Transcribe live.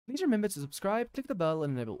Please remember to subscribe, click the bell,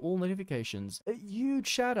 and enable all notifications. A huge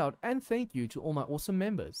shout out and thank you to all my awesome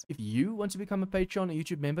members. If you want to become a Patreon or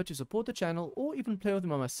YouTube member to support the channel or even play with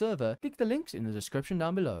them on my server, click the links in the description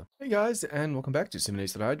down below. Hey guys, and welcome back to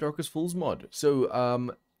s11 Darkest Fools mod.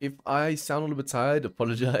 So, if I sound a little bit tired,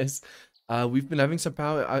 apologize. We've been having some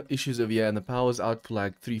power issues over here, and the power was out for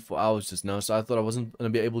like 3-4 hours just now, so I thought I wasn't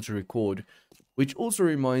going to be able to record. Which also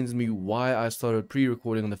reminds me why I started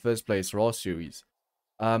pre-recording in the first place for our series.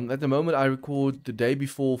 At the moment, I record the day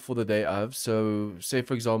before for the day of. So, say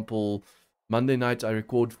for example, Monday night I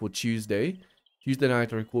record for Tuesday. Tuesday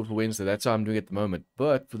night I record for Wednesday. That's how I'm doing at the moment.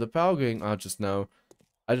 But for the power going out just now,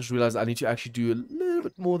 I just realized I need to actually do a little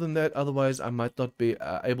bit more than that. Otherwise, I might not be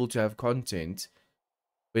able to have content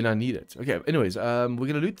when I need it. Okay, anyways, we're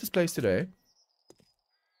going to loot this place today.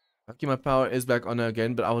 Okay, my power is back on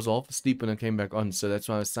again, but I was half asleep when I came back on, so that's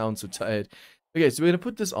why I sound so tired. Okay, so we're going to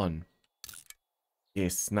put this on.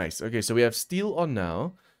 Yes, nice. Okay, so we have steel on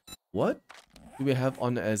now. What do we have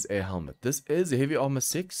on as a helmet? This is a heavy armor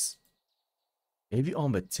 6. Heavy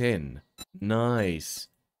armor 10. Nice.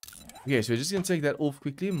 Okay, so we're just going to take that off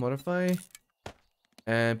quickly. Modify.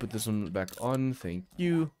 And put this one back on. Thank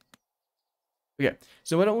you. Okay,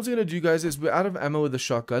 so what I'm also going to do, guys, is we're out of ammo with the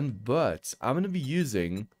shotgun, but I'm going to be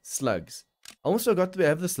using slugs. I also got to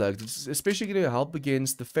have the slugs. It's especially going to help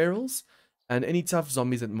against the ferals and any tough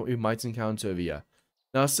zombies that we might encounter over here.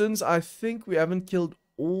 Now, since I think we haven't killed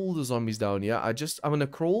all the zombies down here, I'm going to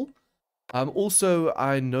crawl. Also,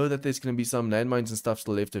 I know that there's going to be some landmines and stuff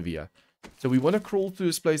still left over here. So we want to crawl through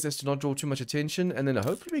this place as to not draw too much attention, and then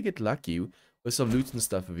hopefully we get lucky with some loot and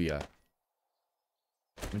stuff over here.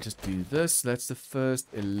 Let me just do this. That's the first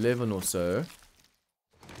 11 or so.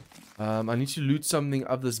 I need to loot something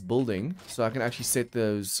of this building so I can actually set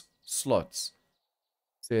those slots.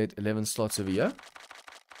 Set 11 slots over here.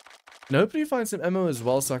 And hopefully find some ammo as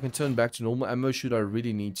well so I can turn back to normal ammo should I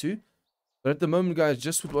really need to. But at the moment, guys,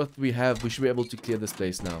 just with what we have, we should be able to clear this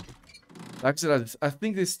place now. Like I said, I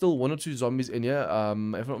think there's still 1 or 2 zombies in here. If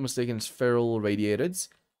I'm not mistaken, it's feral radiators.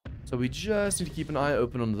 So we just need to keep an eye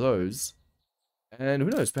open on those. And who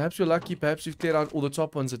knows, perhaps we're lucky, perhaps we've cleared out all the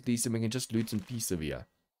top ones at least and we can just loot some peace over here.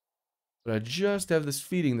 But I just have this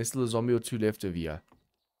feeling there's still a zombie or 2 left over here.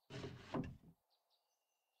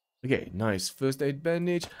 Okay, nice. First aid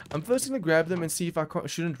bandage. I'm first going to grab them and see if I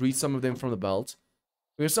shouldn't read some of them from the belt.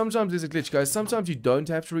 Because sometimes there's a glitch, guys. Sometimes you don't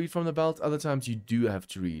have to read from the belt. Other times you do have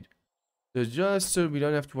to read. So just so we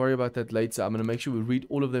don't have to worry about that later, I'm going to make sure we read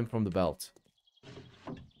all of them from the belt.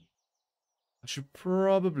 I should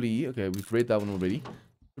probably... Okay, we've read that one already.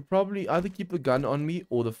 Should probably either keep the gun on me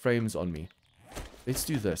or the frames on me. Let's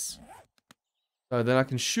do this. Then I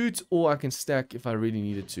can shoot or I can stack if I really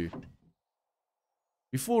needed to.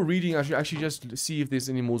 Before reading, I should actually just see if there's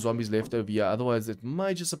any more zombies left over here. Otherwise, it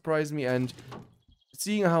might just surprise me. And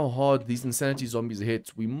seeing how hard these insanity zombies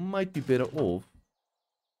hit, we might be better off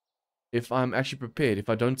if I'm actually prepared. If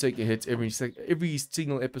I don't take a hit every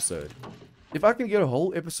single episode. If I can get a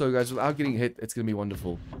whole episode, guys, without getting hit, it's going to be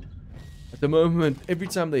wonderful. At the moment, every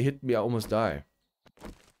time they hit me, I almost die.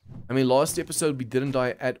 I mean, last episode, we didn't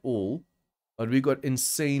die at all. But we got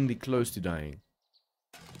insanely close to dying.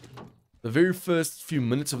 The very first few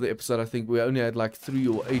minutes of the episode, I think we only had like 3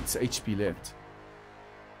 or 8 HP left.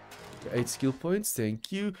 8 skill points,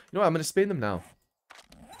 thank you. You know what, I'm going to spend them now.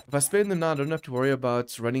 If I spend them now, I don't have to worry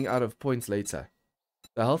about running out of points later.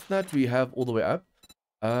 The health nut we have all the way up.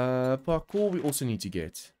 Parkour we also need to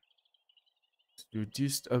get.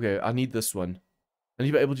 Reduced. Okay, I need this one. I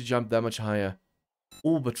need to be able to jump that much higher.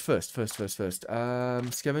 Oh, but first.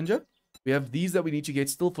 Scavenger. We have these that we need to get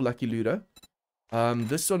still for Lucky Looter.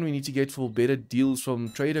 This one we need to get for better deals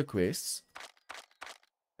from trader quests.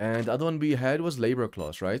 And the other one we had was labor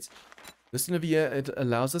class, right? This one over here, it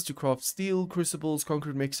allows us to craft steel, crucibles,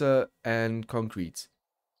 concrete mixer, and concrete.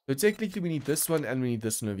 So technically we need this one and we need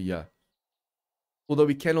this one over here. Although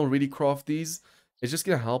we can already craft these, it's just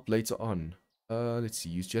going to help later on. Let's see,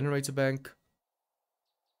 use generator bank.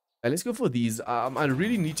 And let's go for these. I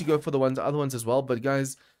really need to go for the other ones as well, but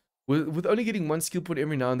guys... With only getting 1 skill point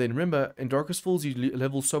every now and then, remember, in Darkest Falls, you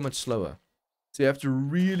level so much slower. So you have to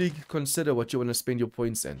really consider what you want to spend your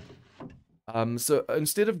points in. So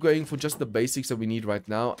instead of going for just the basics that we need right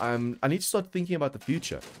now, I need to start thinking about the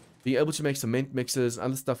future. Being able to make cement mixers and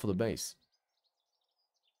other stuff for the base.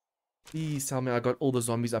 Please tell me I got all the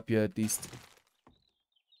zombies up here at least.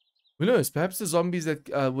 Who knows, perhaps the zombies that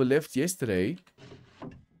were left yesterday...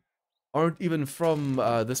 aren't even from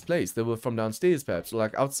this place. They were from downstairs, perhaps, or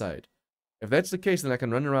like outside. If that's the case, then I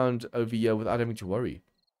can run around over here without having to worry.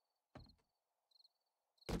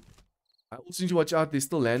 I also need to watch out. There's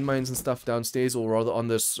still landmines and stuff downstairs, or rather on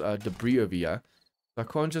this debris over here. I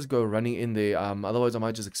can't just go running in there. Otherwise I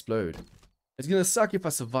might just explode. It's gonna suck if I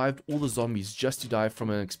survived all the zombies just to die from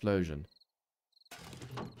an explosion.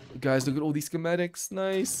 Guys, look at all these schematics.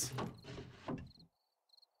 Nice. I'm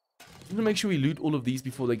gonna make sure we loot all of these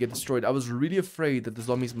before they get destroyed. I was really afraid that the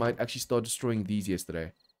zombies might actually start destroying these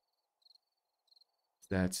yesterday.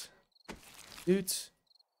 That loot.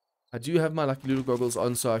 I do have my lucky loot goggles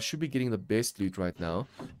on, so I should be getting the best loot right now.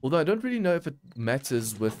 Although I don't really know if it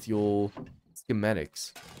matters with your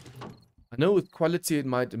schematics. I know with quality it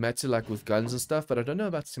might matter, like with guns and stuff, but I don't know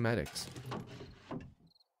about schematics.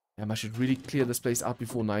 Damn, I should really clear this place out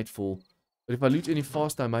before nightfall. But if I loot any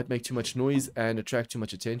faster, I might make too much noise and attract too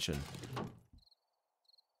much attention.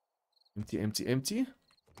 Empty, empty, empty.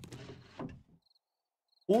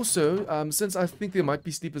 Also, since I think there might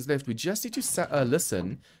be sleepers left, we just need to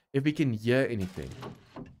listen if we can hear anything.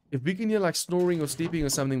 If we can hear like snoring or sleeping or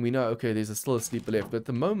something, we know, okay, there's still a sleeper left. But at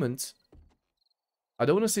the moment, I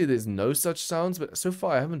don't want to say there's no such sounds, but so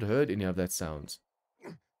far I haven't heard any of that sounds.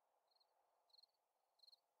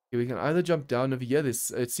 Okay, we can either jump down over here.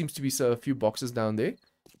 It seems to be a few boxes down there.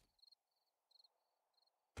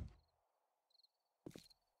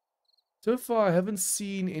 So far, I haven't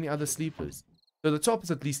seen any other sleepers. So the top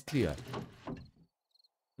is at least clear.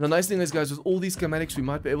 The nice thing is, guys, with all these schematics, we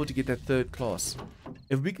might be able to get that third class.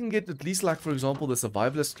 If we can get at least, like, for example, the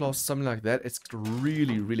survivalist class, something like that, it's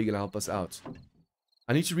really, really going to help us out.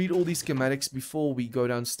 I need to read all these schematics before we go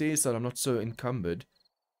downstairs so that I'm not so encumbered.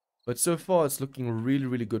 But so far, it's looking really,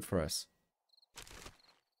 really good for us.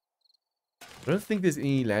 I don't think there's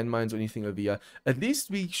any landmines or anything over here. At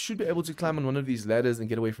least we should be able to climb on one of these ladders and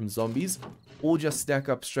get away from zombies. Or just stack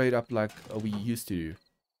up straight up like we used to do.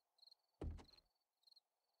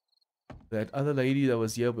 That other lady that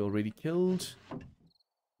was here we already killed.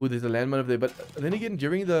 Oh, there's a landmine over there. But then again,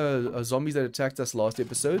 during the zombies that attacked us last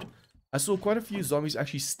episode, I saw quite a few zombies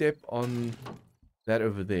actually step on that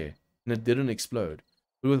over there. And it didn't explode.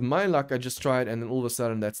 But with my luck, I just tried, and then all of a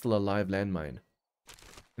sudden, that's still a live landmine.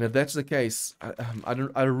 And if that's the case,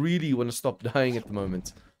 I really want to stop dying at the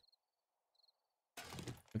moment.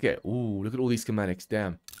 Okay, ooh, look at all these schematics,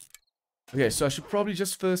 damn. Okay, so I should probably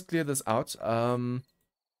just first clear this out. Doesn't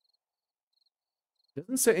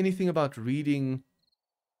say anything about reading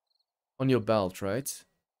on your belt, right?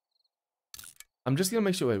 I'm just gonna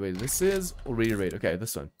make sure, wait, this says already read. Okay,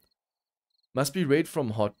 this one. Must be read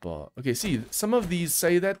from hotbar. Okay, see, some of these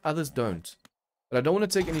say that, others don't. But I don't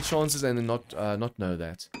want to take any chances and then not know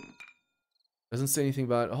that. Doesn't say anything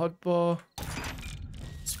about hotbar.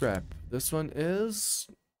 Scrap. This one is...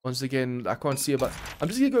 Once again, I can't see about... I'm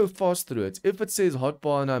just going to go fast through it. If it says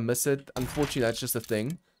hotbar and I miss it, unfortunately, that's just a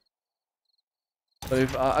thing. But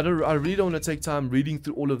if I really don't want to take time reading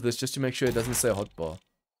through all of this just to make sure it doesn't say hotbar.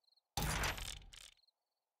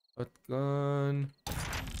 Shotgun.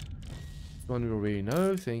 One we already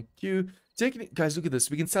know, thank you. Guys, look at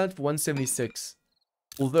this. We can sell it for 176.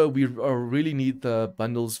 Although we really need the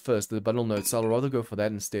bundles first, the bundle notes. So I'll rather go for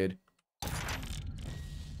that instead.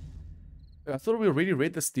 I thought we already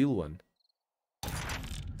read the steel one.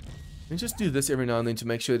 Let's just do this every now and then to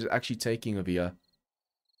make sure it's actually taking over here.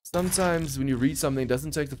 Sometimes when you read something, it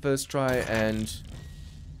doesn't take the first try and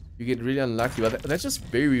you get really unlucky. But that's just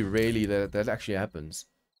very rarely that actually happens.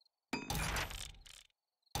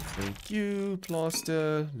 Thank you.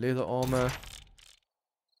 Plaster, leather armor,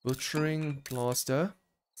 butchering, plaster,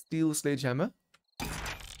 steel sledgehammer,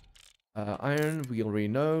 iron, we already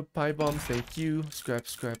know, pie bomb, thank you, scrap,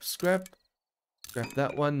 scrap, scrap, scrap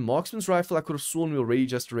that one, marksman's rifle, I could have sworn we already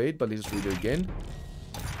just read, but let's read it again.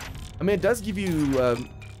 I mean, it does give you,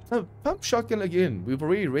 no, pump shotgun again, we've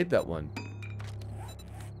already read that one.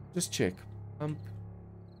 Just check, pump,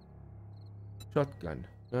 shotgun,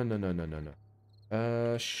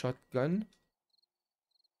 no. Shotgun.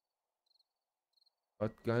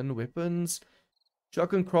 Shotgun, weapons.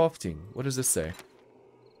 Shotgun crafting. What does this say?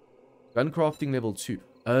 Gun crafting level 2.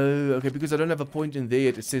 Oh, okay, because I don't have a point in there,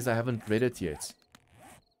 it says I haven't read it yet.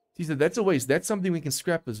 See, so that's a waste. That's something we can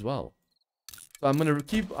scrap as well. So I'm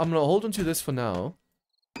gonna hold on to this for now.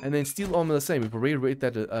 And then steel armor the same. We've already read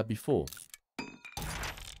that before.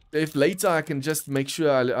 If later I can just make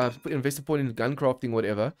sure I invest a point in gun crafting,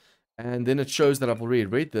 whatever. And then it shows that I've already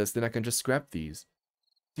read this, then I can just scrap these.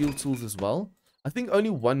 Steel tools as well. I think only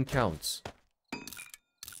one counts.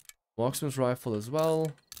 Marksman's rifle as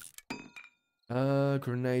well.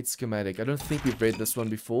 Grenade schematic. I don't think we've read this one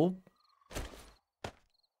before.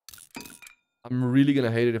 I'm really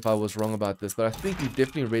gonna hate it if I was wrong about this, but I think we've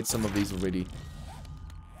definitely read some of these already.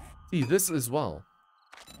 See, this as well.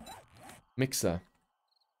 Mixer.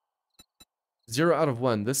 0 out of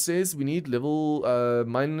 1. This says we need level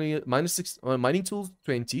minus 6 mining tools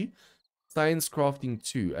 20, science crafting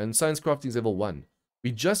 2, and science crafting is level 1.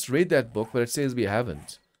 We just read that book, but it says we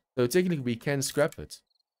haven't. So technically we can scrap it.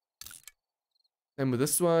 And with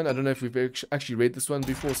this one, I don't know if we've actually read this one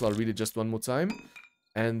before, so I'll read it just one more time.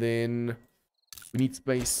 And then we need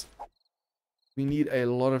space. We need a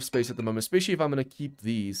lot of space at the moment, especially if I'm going to keep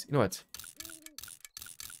these. You know what?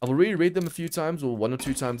 I've already read them a few times, or 1 or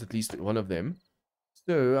 2 times at least, one of them.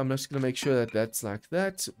 So I'm just going to make sure that that's like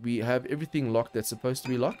that. We have everything locked that's supposed to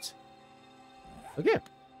be locked. Okay.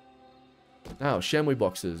 Now, Shamway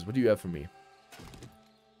boxes. What do you have for me?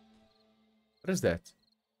 What is that?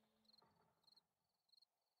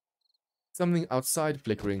 Something outside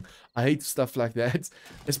flickering. I hate stuff like that.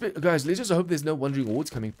 Guys, let's just hope there's no wandering hordes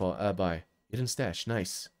coming by. Hidden stash.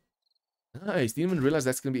 Nice. Nice. Didn't even realize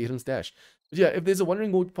that's going to be a hidden stash. But yeah, if there's a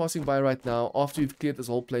wandering horde passing by right now, after we've cleared this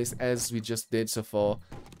whole place as we just did so far,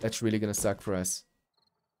 that's really going to suck for us.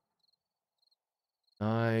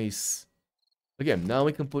 Nice. Okay, now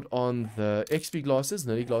we can put on the XP glasses,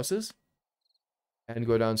 nerdy glasses, and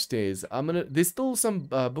go downstairs. There's still some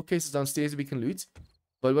bookcases downstairs that we can loot.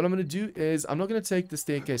 But what I'm going to do is, I'm not going to take the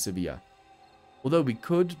staircase over here. Although we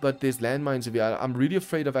could, but there's landmines over here. I'm really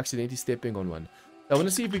afraid of accidentally stepping on one. I want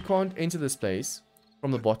to see if we can't enter this place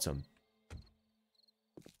from the bottom.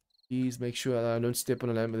 Please make sure that I don't step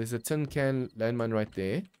on a landmine. There's a tin can landmine right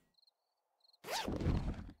there.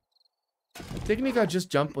 Technically, I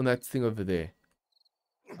just jump on that thing over there.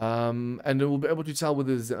 And we'll be able to tell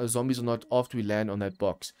whether there's zombies or not after we land on that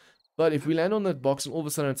box. But if we land on that box and all of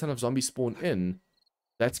a sudden a ton of zombies spawn in,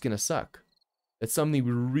 that's gonna suck. That's something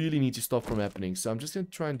we really need to stop from happening. So I'm just gonna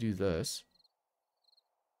try and do this.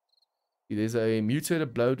 See, there's a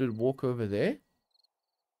mutated bloated walker over there.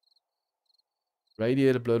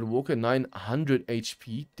 Radiated bloated walker, 900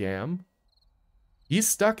 HP. Damn. He's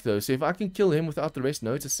stuck though, so if I can kill him without the rest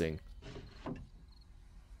noticing.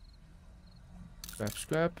 Scrap,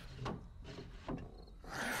 scrap.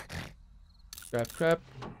 Scrap, scrap.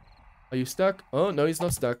 Are you stuck? Oh, no, he's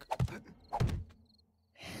not stuck.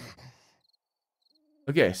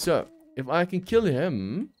 Okay, so if I can kill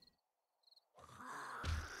him.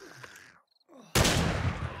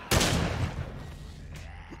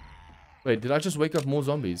 Wait, did I just wake up more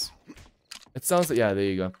zombies? It sounds like, yeah, there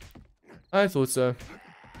you go. I thought so.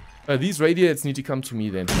 These radiators need to come to me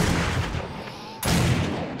then.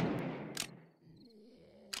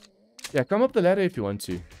 Yeah, come up the ladder if you want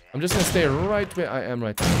to. I'm just gonna stay right where I am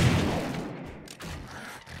right now.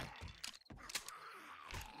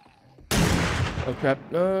 Oh crap.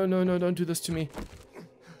 No, no, no, don't do this to me.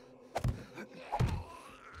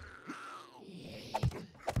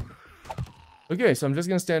 Okay, so I'm just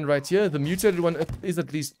gonna stand right here. The mutated one is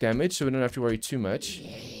at least damaged, so we don't have to worry too much.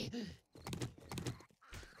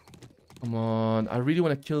 Come on. I really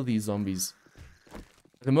want to kill these zombies.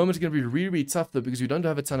 At the moment, it's going to be really, really tough, though, because we don't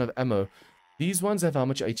have a ton of ammo. These ones have how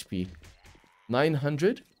much HP?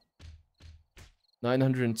 900?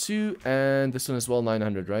 902, and this one as well,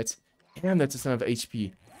 900, right? Damn, that's a ton of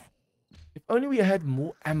HP. If only we had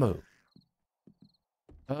more ammo.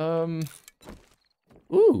 Ooh,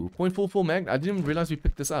 .44 mag. I didn't even realize we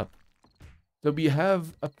picked this up. So we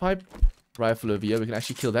have a pipe rifle over here. We can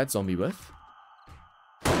actually kill that zombie with.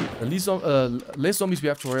 At least less zombies we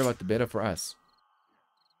have to worry about, the better for us.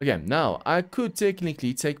 Again, now, I could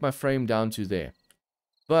technically take my frame down to there.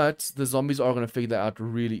 But the zombies are going to figure that out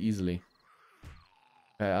really easily.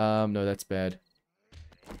 Okay, no, that's bad.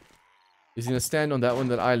 He's going to stand on that one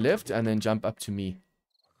that I left and then jump up to me.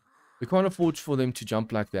 We can't afford for them to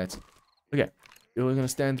jump like that. Okay, we're going to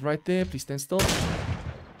stand right there. Please stand still.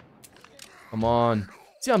 Come on.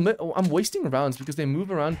 See, I'm wasting rounds because they move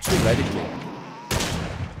around too radically.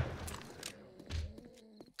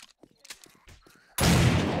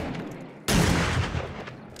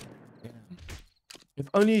 If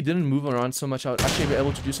only he didn't move around so much, I would actually be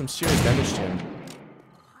able to do some serious damage to him.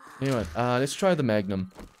 Anyway, let's try the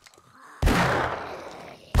Magnum.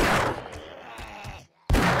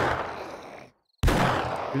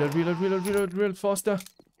 Reload, reload, reload, reload, reload faster.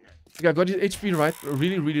 Okay, I got his HP right,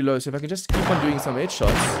 really, really low. So if I can just keep on doing some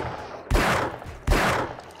headshots.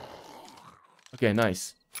 Okay,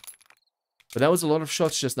 nice. But that was a lot of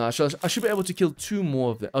shots just now. I should be able to kill 2 more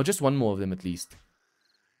of them. Oh, just 1 more of them at least.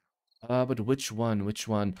 But which one? Which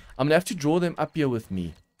one? I'm gonna have to draw them up here with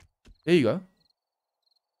me. There you go.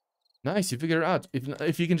 Nice, you figured it out.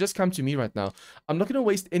 If you can just come to me right now. I'm not gonna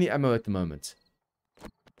waste any ammo at the moment.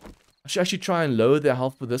 I should actually try and lower their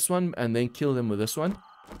health with this one and then kill them with this one.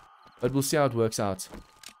 But we'll see how it works out.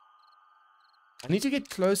 I need to get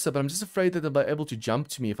closer, but I'm just afraid that they'll be able to jump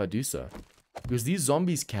to me if I do so. Because these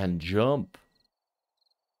zombies can jump.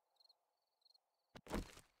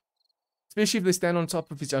 Especially if they stand on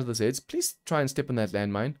top of each other's heads. Please try and step on that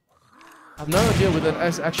landmine. I have no idea whether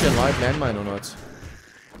that's actually a live landmine or not.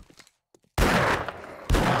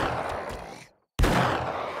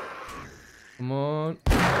 Come on.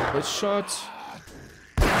 Headshot.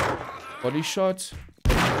 Body shot.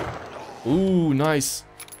 Ooh, nice.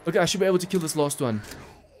 Okay, I should be able to kill this last one.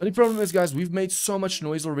 Only problem is, guys, we've made so much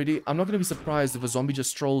noise already. I'm not going to be surprised if a zombie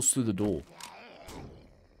just strolls through the door.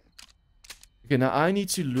 Okay, now I need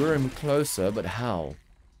to lure him closer, but how?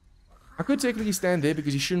 I could technically stand there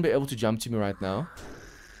because he shouldn't be able to jump to me right now.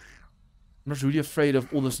 I'm not really afraid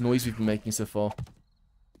of all this noise we've been making so far.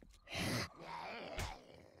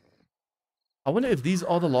 I wonder if these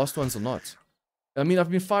are the last ones or not. I mean,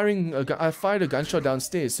 I've been firing... I fired a gunshot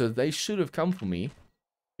downstairs, so they should have come for me.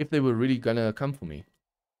 If they were really gonna come for me.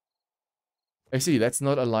 I see, that's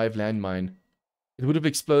not a live landmine. It would have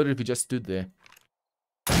exploded if he just stood there.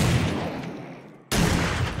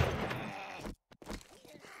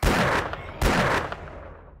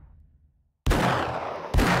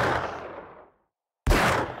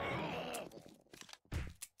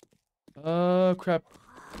 Oh, crap.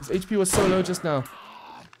 His HP was so low just now.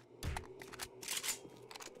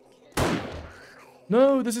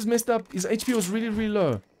 No, this is messed up. His HP was really, really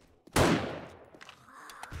low.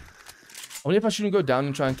 I wonder if I shouldn't go down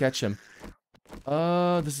and try and catch him.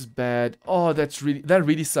 This is bad. Oh, that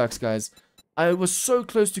really sucks, guys. I was so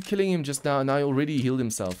close to killing him just now, and I already healed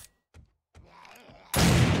himself.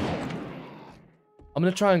 I'm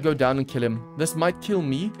gonna try and go down and kill him. This might kill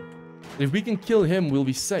me. If we can kill him, we'll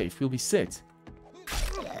be safe. We'll be set.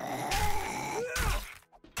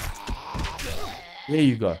 There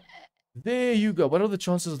you go. There you go. What are the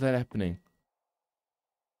chances of that happening?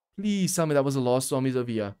 Please tell me that was the last zombies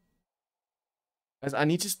over here. Guys, I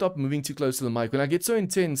need to stop moving too close to the mic. When I get so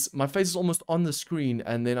intense, my face is almost on the screen,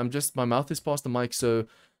 and then my mouth is past the mic, so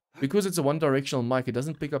because it's a one-directional mic, it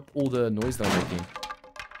doesn't pick up all the noise that I'm making.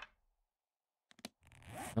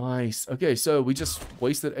 Nice. Okay, so we just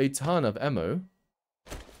wasted a ton of ammo.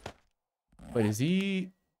 Wait, is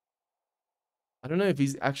he... I don't know if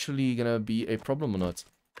he's actually gonna be a problem or not.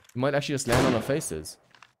 He might actually just land on our faces.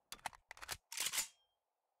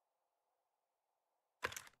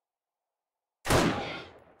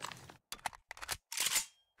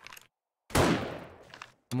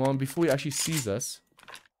 Come on, before he actually sees us.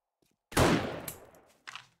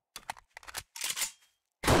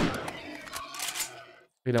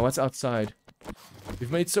 Okay, now what's outside?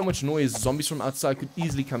 We've made so much noise, zombies from outside could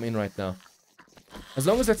easily come in right now. As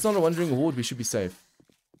long as that's not a wandering horde, we should be safe.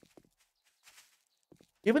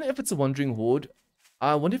 Even if it's a wandering horde,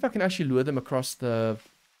 I wonder if I can actually lure them across the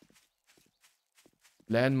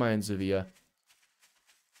landmines over here.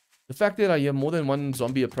 The fact that I hear more than one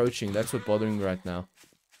zombie approaching, that's what's bothering me right now.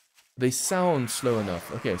 They sound slow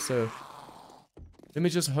enough. Okay, so let me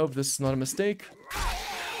just hope this is not a mistake.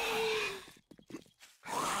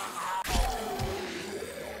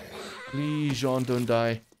 Please, Jean, don't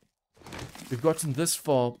die. We've gotten this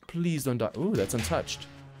far. Please don't die. Ooh, that's untouched.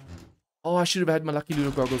 Oh, I should have had my lucky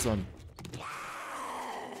little goggles on.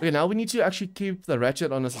 Okay, now we need to actually keep the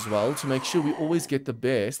ratchet on us as well to make sure we always get the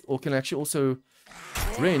best, or can actually also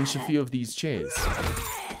wrench a few of these chairs.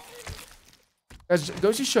 Guys, it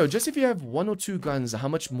goes to show, just if you have 1 or 2 guns, how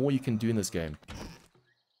much more you can do in this game.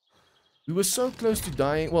 We were so close to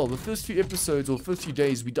dying. Well, the first few episodes or first few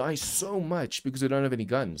days, we die so much because we don't have any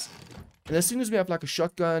guns. And as soon as we have like a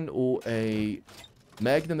shotgun or a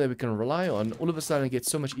magnum that we can rely on, all of a sudden it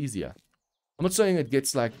gets so much easier. I'm not saying it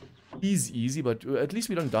gets like easy, but at least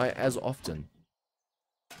we don't die as often.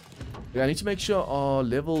 Yeah, I need to make sure our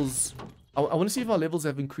levels... I want to see if our levels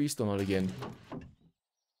have increased or not again.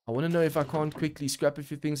 I want to know if I can't quickly scrap a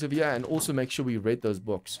few things over here and also make sure we read those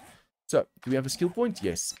books. So, do we have a skill point?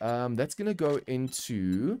 Yes. That's going to go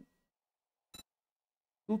into...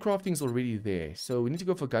 Tool crafting's already there. So, we need to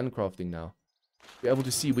go for gun crafting now. Be able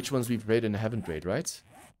to see which ones we've read and haven't read, right?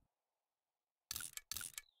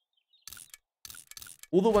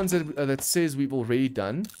 All the ones that says we've already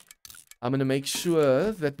done, I'm going to make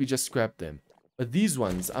sure that we just scrap them. But these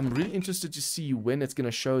ones, I'm really interested to see when it's going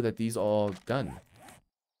to show that these are done.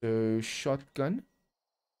 So, shotgun.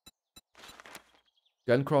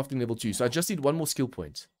 Gun crafting level 2. So, I just need one more skill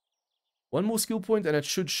point. One more skill point and it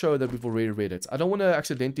should show that we've already read it. I don't want to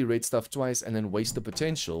accidentally read stuff twice and then waste the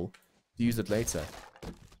potential to use it later.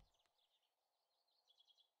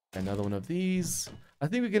 Another one of these. I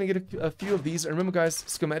think we're going to get a few of these. And remember, guys,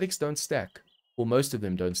 schematics don't stack. Or most of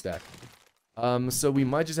them don't stack. So we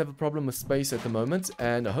might just have a problem with space at the moment.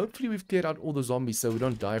 And hopefully we've cleared out all the zombies so we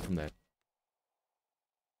don't die from that.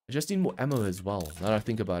 I just need more ammo as well, now that I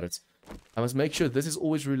think about it. I must make sure this is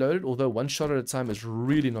always reloaded, although one shot at a time is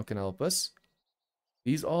really not going to help us.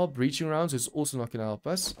 These are breaching rounds, it's also not going to help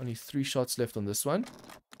us. Only 3 shots left on this one.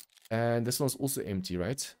 And this one's also empty,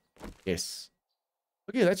 right? Yes.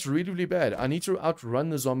 Okay, that's really, really bad. I need to outrun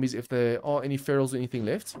the zombies if there are any ferals or anything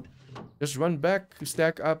left. Just run back,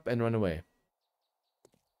 stack up, and run away.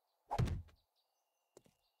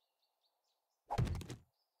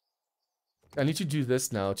 I need to do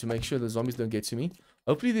this now to make sure the zombies don't get to me.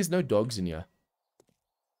 Hopefully there's no dogs in here.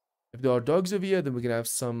 If there are dogs over here, then we're going to have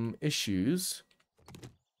some issues.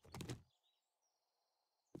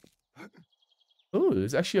 Oh,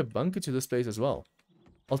 there's actually a bunker to this place as well.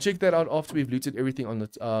 I'll check that out after we've looted everything on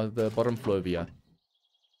the bottom floor over here.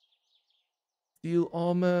 Steel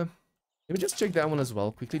armor. Let me just check that one as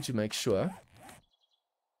well quickly to make sure.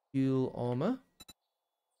 Steel armor.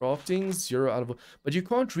 Crafting, 0 out of... But you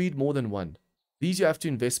can't read more than 1. These you have to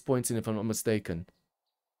invest points in if I'm not mistaken.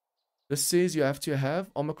 This says you have to have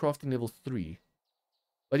armor crafting level 3.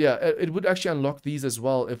 But yeah, it would actually unlock these as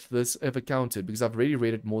well if this ever counted, because I've already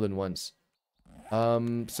read it more than once. So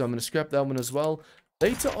I'm going to scrap that one as well.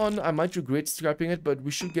 Later on, I might regret scrapping it, but we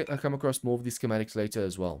should come across more of these schematics later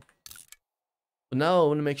as well. But now I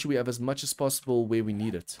want to make sure we have as much as possible where we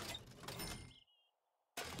need it.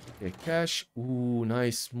 Okay, cash. Ooh,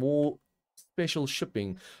 nice. More special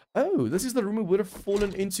shipping. Oh, this is the room we would have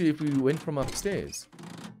fallen into if we went from upstairs.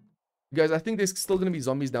 Guys, I think there's still going to be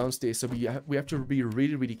zombies downstairs, so we have to be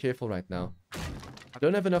really, really careful right now. I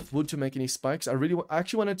don't have enough wood to make any spikes. I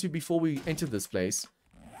actually wanted to, before we enter this place,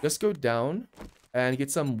 just go down and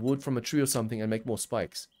get some wood from a tree or something and make more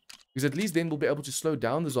spikes. Because at least then we'll be able to slow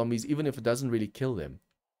down the zombies, even if it doesn't really kill them.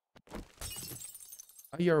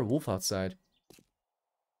 I hear a wolf outside.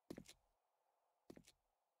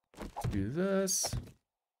 Let's do this.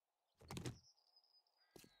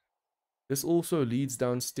 This also leads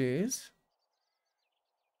downstairs.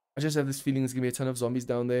 I just have this feeling there's going to be a ton of zombies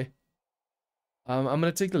down there. I'm going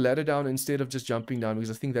to take the ladder down instead of just jumping down, because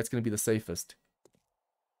I think that's going to be the safest.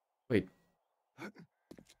 Wait.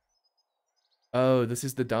 Oh, this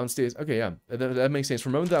is the downstairs. Okay, yeah. That makes sense. For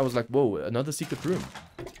a moment I was like, whoa, another secret room.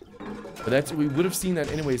 But we would have seen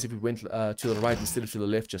that anyways if we went to the right instead of to the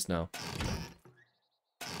left just now.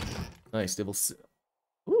 Nice.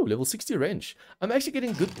 Level 60 range. I'm actually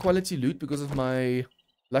getting good quality loot because of my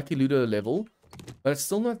lucky looter level. But it's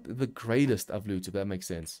still not the greatest of loot, if that makes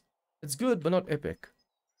sense. It's good, but not epic.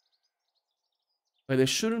 But there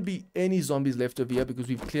shouldn't be any zombies left over here because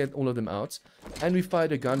we've cleared all of them out. And we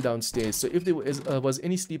fired a gun downstairs. So if there was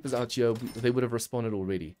any sleepers out here, they would have responded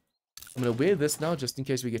already. I'm going to wear this now just in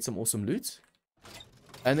case we get some awesome loot.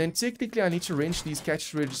 And then technically I need to wrench these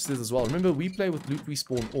catch registers as well. Remember, we play with loot we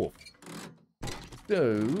spawn off.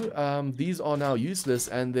 So, these are now useless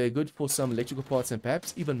and they're good for some electrical parts and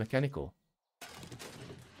perhaps even mechanical.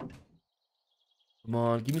 Come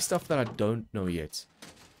on, give me stuff that I don't know yet.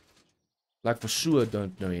 Like for sure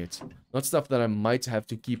don't know yet. Not stuff that I might have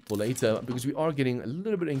to keep for later, because we are getting a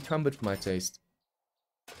little bit encumbered for my taste.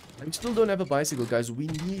 And we still don't have a bicycle, guys. We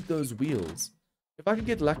need those wheels. If I could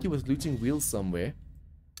get lucky with looting wheels somewhere.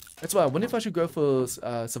 That's why I wonder if I should go for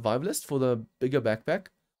Survivalist for the bigger backpack.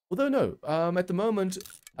 Although no, at the moment,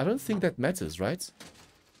 I don't think that matters, right?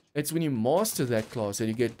 It's when you master that class that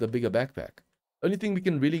you get the bigger backpack. Only thing we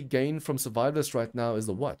can really gain from Survivalist right now is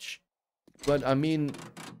the watch. But I mean,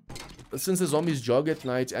 since the zombies jog at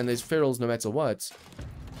night and there's ferals no matter what,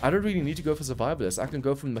 I don't really need to go for Survivalist. I can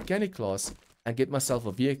go from mechanic class and get myself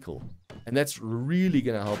a vehicle. And that's really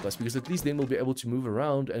going to help us, because at least then we'll be able to move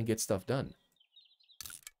around and get stuff done.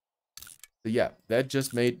 So yeah, I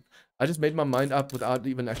just made my mind up without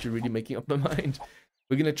even actually really making up my mind.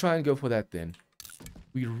 We're going to try and go for that then.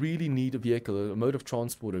 We really need a vehicle, a mode of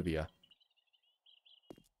transport over here.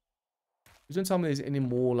 Please don't tell me there's any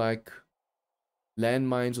more like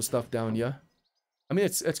landmines or stuff down here. I mean,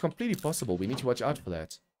 it's completely possible. We need to watch out for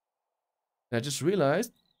that. And I just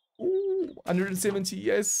realized, ooh, 170,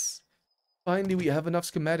 yes. Finally, we have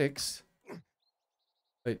enough schematics.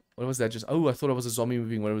 Wait, what was that? Just, oh, I thought it was a zombie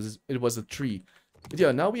moving when it was a tree. But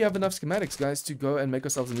yeah, now we have enough schematics, guys, to go and make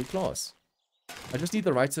ourselves a new class. I just need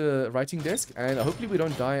the writing desk, and hopefully we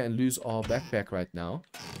don't die and lose our backpack right now,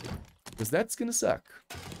 because that's gonna suck.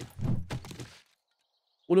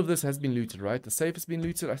 All of this has been looted, right? The safe has been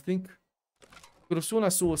looted, I think. Could have sworn I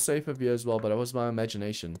saw a safe over here as well, but that was my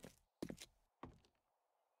imagination.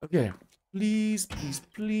 Okay. Please, please,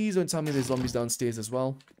 please don't tell me there's zombies downstairs as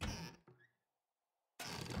well.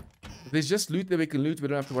 If there's just loot that we can loot, we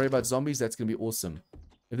don't have to worry about zombies, that's going to be awesome.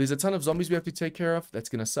 If there's a ton of zombies we have to take care of, that's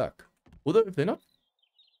going to suck. Although, if they're not...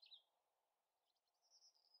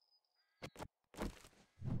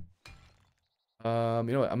 You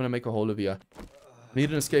know what? I'm gonna make a hole over here. I need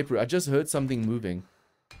an escape route. I just heard something moving.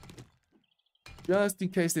 Just in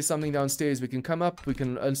case there's something downstairs, we can come up. We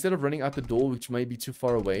can, instead of running out the door, which may be too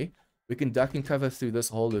far away, we can duck and cover through this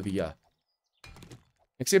hole over here.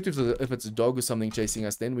 Except if it's a dog or something chasing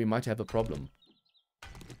us, then we might have a problem.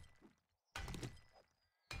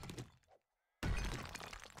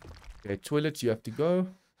 Okay, toilet, you have to go.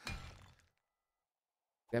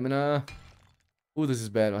 Stamina. Oh, this is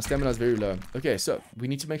bad. My stamina is very low. Okay, so we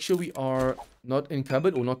need to make sure we are not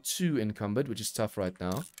encumbered or not too encumbered, which is tough right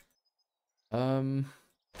now.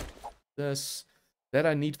 That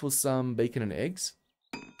I need for some bacon and eggs.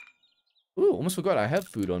 Oh, almost forgot I have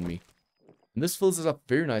food on me. And this fills us up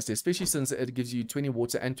very nicely, especially since it gives you 20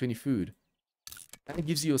 water and 20 food. And it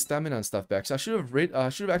gives you your stamina and stuff back. So I should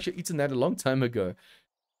have actually eaten that a long time ago.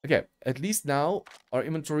 Okay, at least now our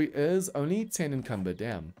inventory is only 10 encumbered.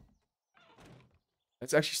 Damn.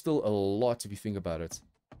 That's actually still a lot if you think about it.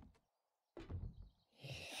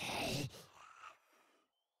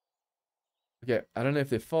 Okay, I don't know if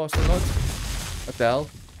they're fast or not. What the hell?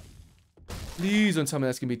 Please don't tell me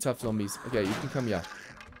that's gonna be tough zombies. Okay, you can come here.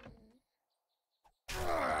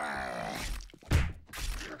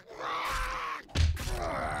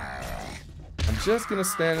 I'm just gonna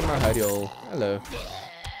stand in my hidey hole. Hello.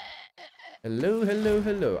 Hello, hello,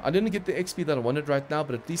 hello. I didn't get the XP that I wanted right now,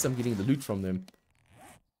 but at least I'm getting the loot from them.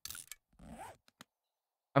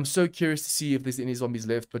 I'm so curious to see if there's any zombies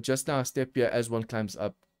left, but just now I step here as one climbs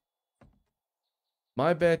up.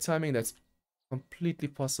 My bad timing, that's completely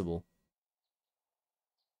possible.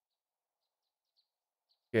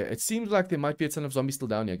 Yeah, it seems like there might be a ton of zombies still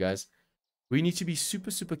down here, guys. We need to be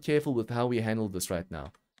super, super careful with how we handle this right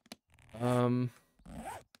now.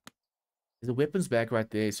 There's a weapons bag right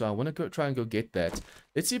there, so I want to try and go get that.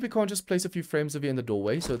 Let's see if we can't just place a few frames over here in the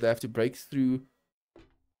doorway, so they have to break through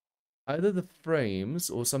either the frames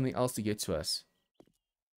or something else to get to us.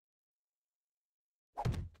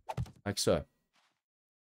 Like so.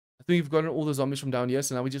 I think we've gotten all the zombies from down here,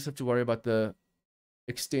 so now we just have to worry about the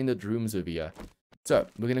extended rooms over here. So,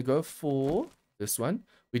 we're going to go for this one.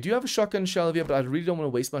 We do have a shotgun shell over here, but I really don't want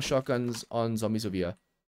to waste my shotguns on zombies over here.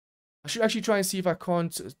 I should actually try and see if I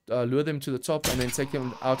can't lure them to the top and then take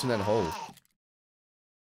them out in that hole.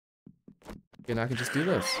 Okay, now I can just do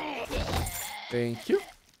this. Thank you.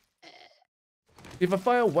 If I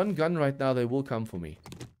fire one gun right now, they will come for me.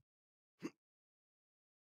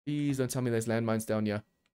 Please don't tell me there's landmines down here.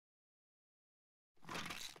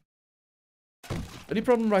 Only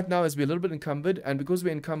problem right now is we're a little bit encumbered, and because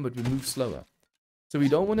we're encumbered, we move slower. So we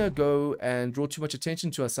don't want to go and draw too much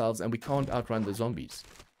attention to ourselves, and we can't outrun the zombies.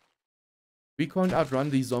 We can't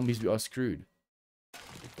outrun these zombies, we are screwed.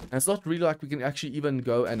 And it's not really like we can actually even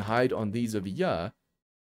go and hide on these over here.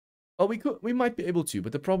 Oh, we might be able to,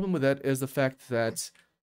 but the problem with that is the fact that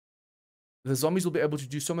the zombies will be able to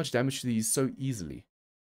do so much damage to these so easily.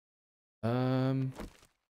 Let me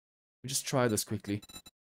just try this quickly.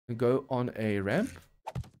 And go on a ramp.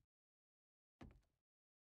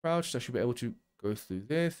 Crouched, I should be able to go through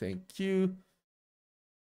there, thank you.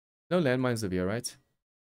 No landmines over here, right?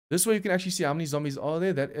 This way you can actually see how many zombies are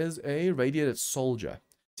there. That is a radiated soldier.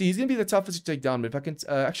 See, he's going to be the toughest to take down, but if I can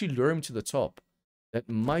actually lure him to the top, that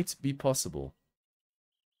might be possible.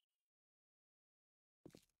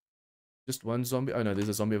 Just one zombie. Oh no, there's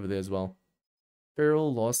a zombie over there as well.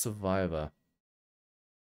 Feral Last Survivor.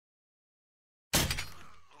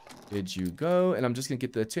 Did you go? And I'm just going to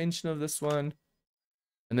get the attention of this one.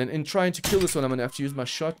 And then in trying to kill this one, I'm going to have to use my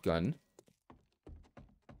shotgun.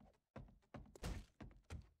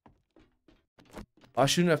 I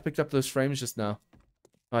shouldn't have picked up those frames just now.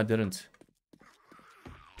 No, I didn't.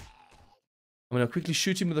 I'm going to quickly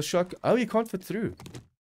shoot him with a shotgun. Oh, he can't fit through.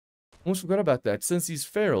 Almost forgot about that. Since he's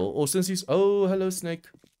feral, or since he's... Oh, hello, snake.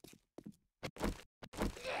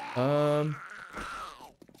 I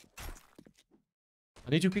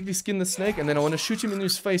need to quickly skin the snake, and then I want to shoot him in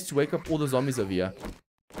his face to wake up all the zombies over here.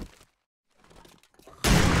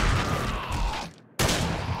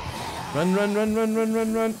 Run, run, run, run, run,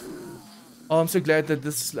 run, run. Oh, I'm so glad that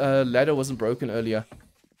this ladder wasn't broken earlier.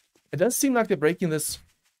 It does seem like they're breaking this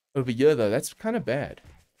over here, though. That's kind of bad.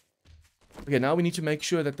 Okay, now we need to make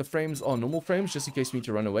sure that the frames are normal frames, just in case we need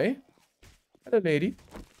to run away. Hello, lady.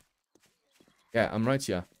 Yeah, I'm right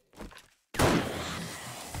here.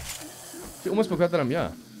 I almost forgot that I'm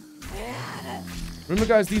here. Remember,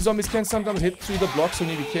 guys, these zombies can sometimes hit through the blocks, so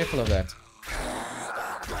we need to be careful of that.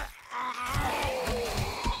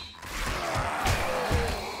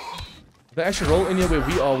 If they actually roll in here where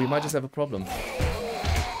we are, we might just have a problem.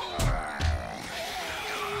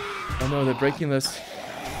 Oh no, they're breaking this.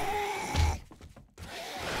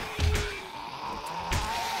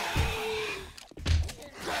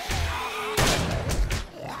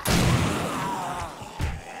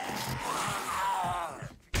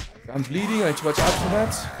 I'm bleeding. I need to watch out for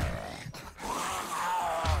that.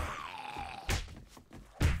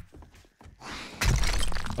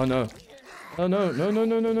 Oh no. Oh no. No, no,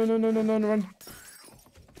 no, no, no, no, no, no, no, run.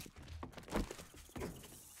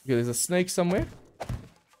 Okay, there's a snake somewhere.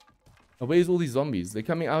 Oh, where's all these zombies? They're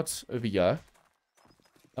coming out over here.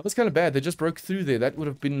 That was kind of bad. They just broke through there. That would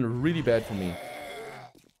have been really bad for me.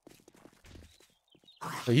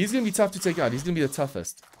 So he's going to be tough to take out. He's going to be the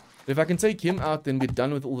toughest. But if I can take him out, then we're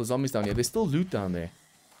done with all the zombies down here. There's still loot down there.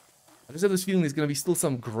 I just have this feeling there's going to be still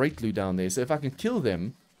some great loot down there. So if I can kill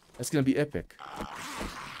them, that's going to be epic.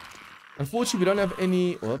 Unfortunately, we don't have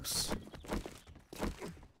any... Whoops.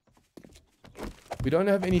 We don't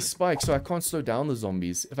have any spikes, so I can't slow down the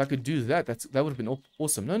zombies. If I could do that, that would have been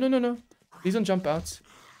awesome. No, no, no, no. Please don't jump out.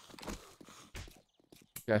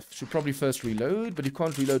 Okay, I should probably first reload, but you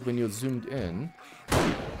can't reload when you're zoomed in.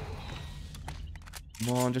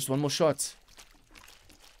 Come on, just one more shot.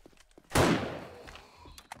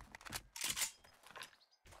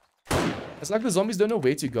 It's like the zombies don't know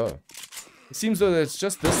where to go. It seems though that it's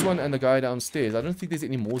just this one and the guy downstairs. I don't think there's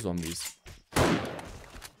any more zombies.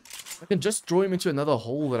 I can just draw him into another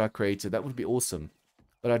hole that I created. That would be awesome.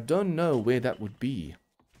 But I don't know where that would be.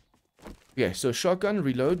 Okay, so shotgun,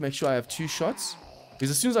 reload. Make sure I have 2 shots. Because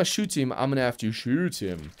as soon as I shoot him, I'm going to have to shoot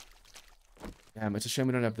him. Damn, it's a shame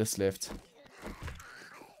we don't have this left.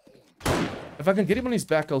 If I can get him on his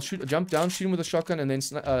back, I'll jump down, shoot him with a shotgun, and then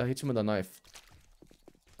hit him with a knife.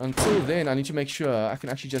 Until then, I need to make sure I can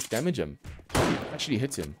actually just damage him. Actually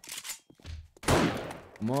hit him.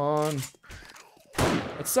 Come on.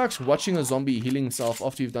 It sucks watching a zombie healing himself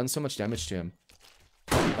after you've done so much damage to him.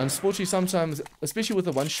 Unfortunately, sometimes, especially with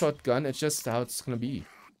a one-shot gun, it's just how it's gonna be.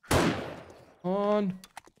 Come on.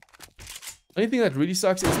 Only thing that really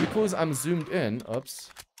sucks is because I'm zoomed in.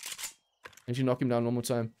 Oops. I need to knock him down one more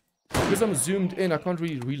time. Because I'm zoomed in, I can't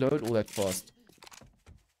really reload all that fast.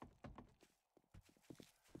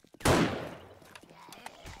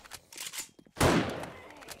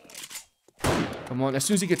 Come on, as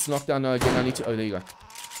soon as he gets knocked down now again, I need to... Oh, there you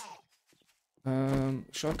go.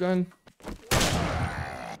 Shotgun.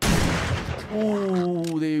 Oh,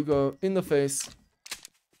 there you go. In the face.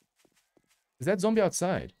 Is that zombie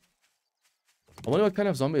outside? I wonder what kind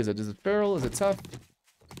of zombie is it. Is it feral? Is it tough?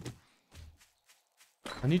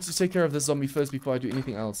 I need to take care of this zombie first before I do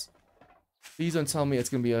anything else. Please don't tell me it's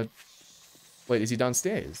going to be a... Wait, is he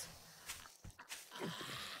downstairs?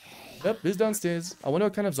 Yep, he's downstairs. I wonder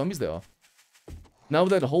what kind of zombies they are. Now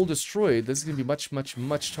with that hole destroyed, this is going to be much, much,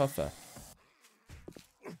 much tougher.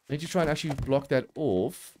 I need to try and actually block that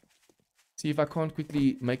off. See if I can't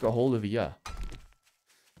quickly make a hole over here.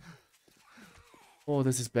 Oh,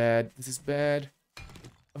 this is bad. This is bad.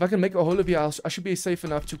 If I can make a hole over here, I should be safe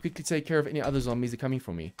enough to quickly take care of any other zombies that are coming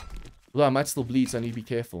from me. Although I might still bleed, so I need to be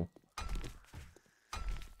careful.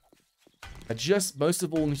 I just, most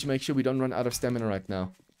of all, need to make sure we don't run out of stamina right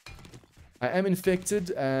now. I am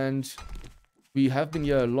infected, and we have been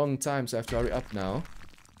here a long time, so I have to hurry up now.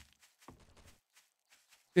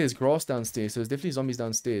 There's grass downstairs, so there's definitely zombies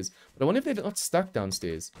downstairs. But I wonder if they're not stuck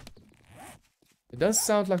downstairs. It does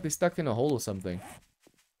sound like they're stuck in a hole or something.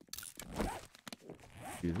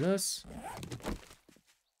 Do this.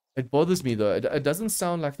 It bothers me though. It doesn't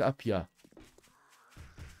sound like they're up here.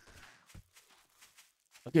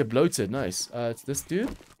 Okay, bloated. Nice. It's this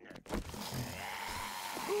dude.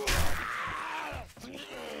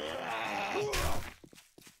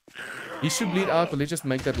 He should bleed out, but let's just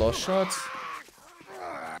make that last shot.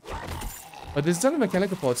 But there's a ton of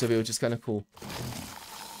mechanical parts over here, which is kind of cool.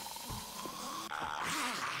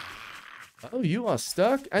 Oh, you are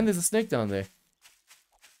stuck? And there's a snake down there.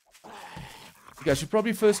 Okay, I should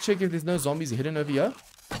probably first check if there's no zombies hidden over here.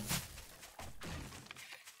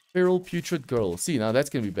 Feral putrid girl. See, now that's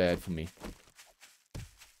going to be bad for me.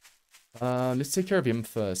 Let's take care of him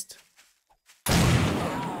first.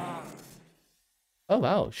 Oh,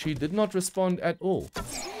 wow. She did not respond at all.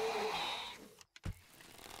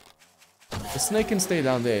 The snake can stay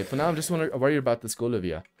down there. For now, I'm just worried about this girl over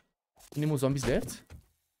here. Any more zombies left?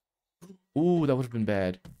 Ooh, that would have been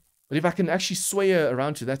bad. But if I can actually sway her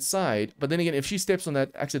around to that side, but then again, if she steps on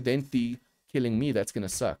that accidentally killing me, that's gonna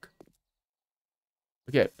suck.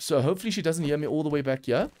 Okay, so hopefully she doesn't hear me all the way back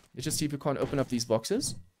here. Let's just see if we can't open up these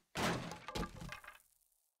boxes.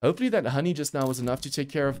 Hopefully that honey just now was enough to take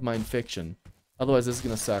care of my infection. Otherwise, this is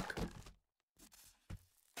gonna suck.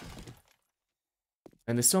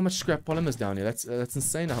 And there's so much scrap polymers down here. That's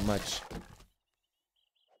insane how much.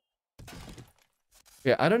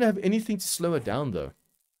 Yeah, I don't have anything to slow it down though.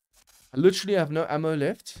 I literally have no ammo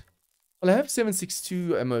left. Well, I have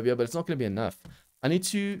 7.62 ammo here, but it's not going to be enough. I need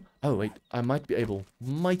to... Oh, wait. I might be able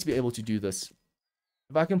to do this.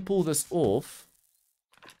 If I can pull this off...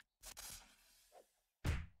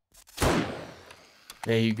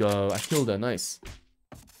 There you go. I killed her. Nice.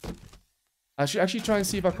 I should actually try and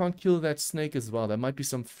see if I can't kill that snake as well. There might be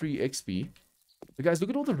some free XP. But guys, look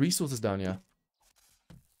at all the resources down here.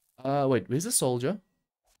 Wait. Where's the soldier?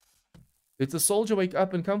 Did the soldier wake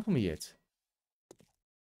up and come for me yet?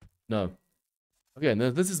 No. Okay, no,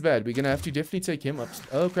 this is bad. We're gonna have to definitely take him up.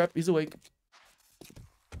 Oh, crap. He's awake.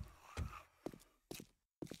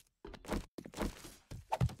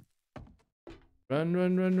 Run,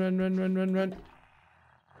 run, run, run, run, run, run, run.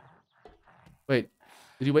 Wait.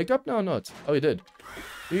 Did he wake up now or not? Oh, he did.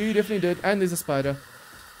 He definitely did. And there's a spider.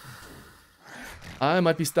 I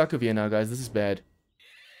might be stuck over here now, guys. This is bad.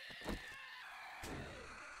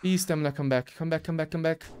 Please, stamina, come back. Come back, come back, come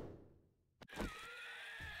back.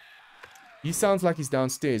 He sounds like he's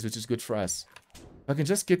downstairs, which is good for us. If I can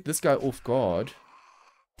just get this guy off guard.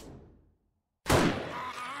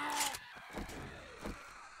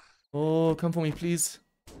 Oh, come for me, please.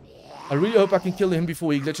 I really hope I can kill him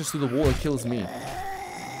before he glitches through the wall and kills me.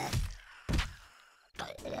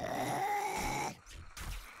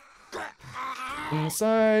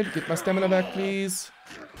 Inside, get my stamina back, please.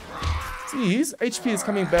 See, his HP is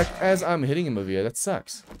coming back as I'm hitting him over here. That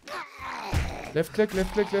sucks. Left click,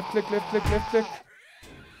 left click, left click, left click, left click.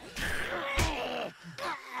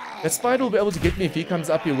 That spider will be able to get me if he comes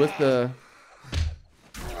up here with the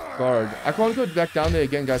guard. I can't go back down there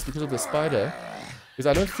again, guys, because of the spider. Because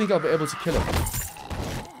I don't think I'll be able to kill him.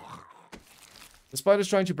 The spider's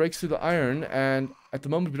trying to break through the iron, and at the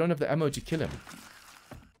moment we don't have the ammo to kill him.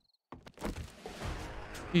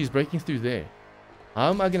 He's breaking through there.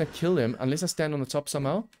 How am I going to kill him unless I stand on the top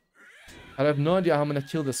somehow? I have no idea how I'm going to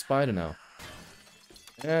kill the spider now.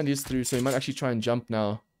 And he's through, so he might actually try and jump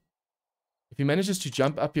now. If he manages to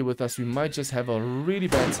jump up here with us, we might just have a really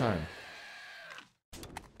bad time.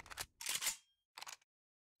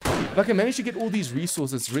 If I can manage to get all these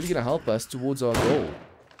resources, it's really going to help us towards our goal.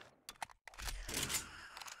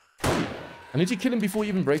 I need to kill him before he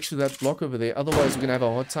even breaks through that block over there. Otherwise, we're going to have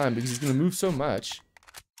a hard time because he's going to move so much.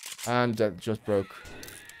 And that just broke.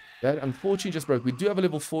 That unfortunately just broke. We do have a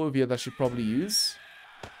level 4 over here that I should probably use.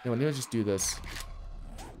 Let me just do this.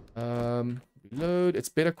 Reload. It's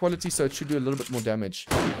better quality, so it should do a little bit more damage.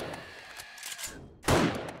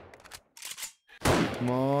 Come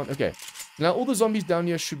on. Okay. Now all the zombies down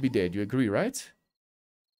here should be dead. You agree, right?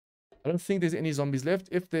 I don't think there's any zombies left.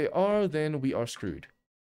 If there are, then we are screwed.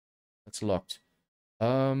 That's locked. I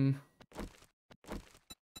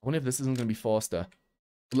wonder if this isn't going to be faster.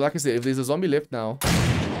 Like I said, if there's a zombie left now,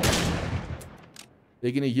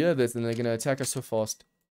 they're going to hear this and they're going to attack us so fast.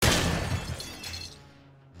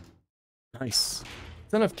 Nice.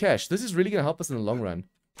 Ton of cash. This is really going to help us in the long run.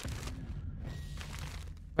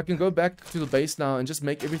 I can go back to the base now and just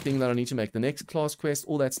make everything that I need to make. The next class quest,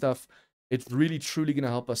 all that stuff. It's really, truly going to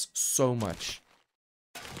help us so much.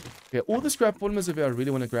 Okay, all the scrap polymers over here I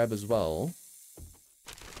really want to grab as well.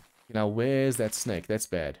 Now, where's that snake? That's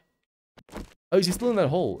bad. Oh, is he still in that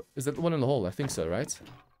hole? Is that the one in the hole? I think so, right?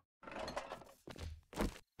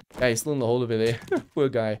 Yeah, he's still in the hole over there. Poor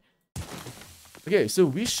guy. Okay, so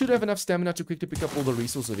we should have enough stamina to quickly pick up all the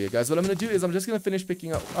resources over here, guys. What I'm going to do is I'm just going to finish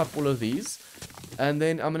picking up all of these. And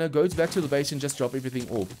then I'm going to go back to the base and just drop everything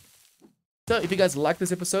off. So, if you guys like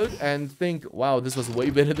this episode and think, wow, this was way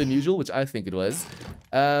better than usual, which I think it was,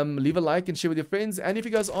 leave a like and share with your friends. And if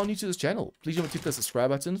you guys are new to this channel, please remember to click the subscribe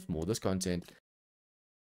button for more of this content.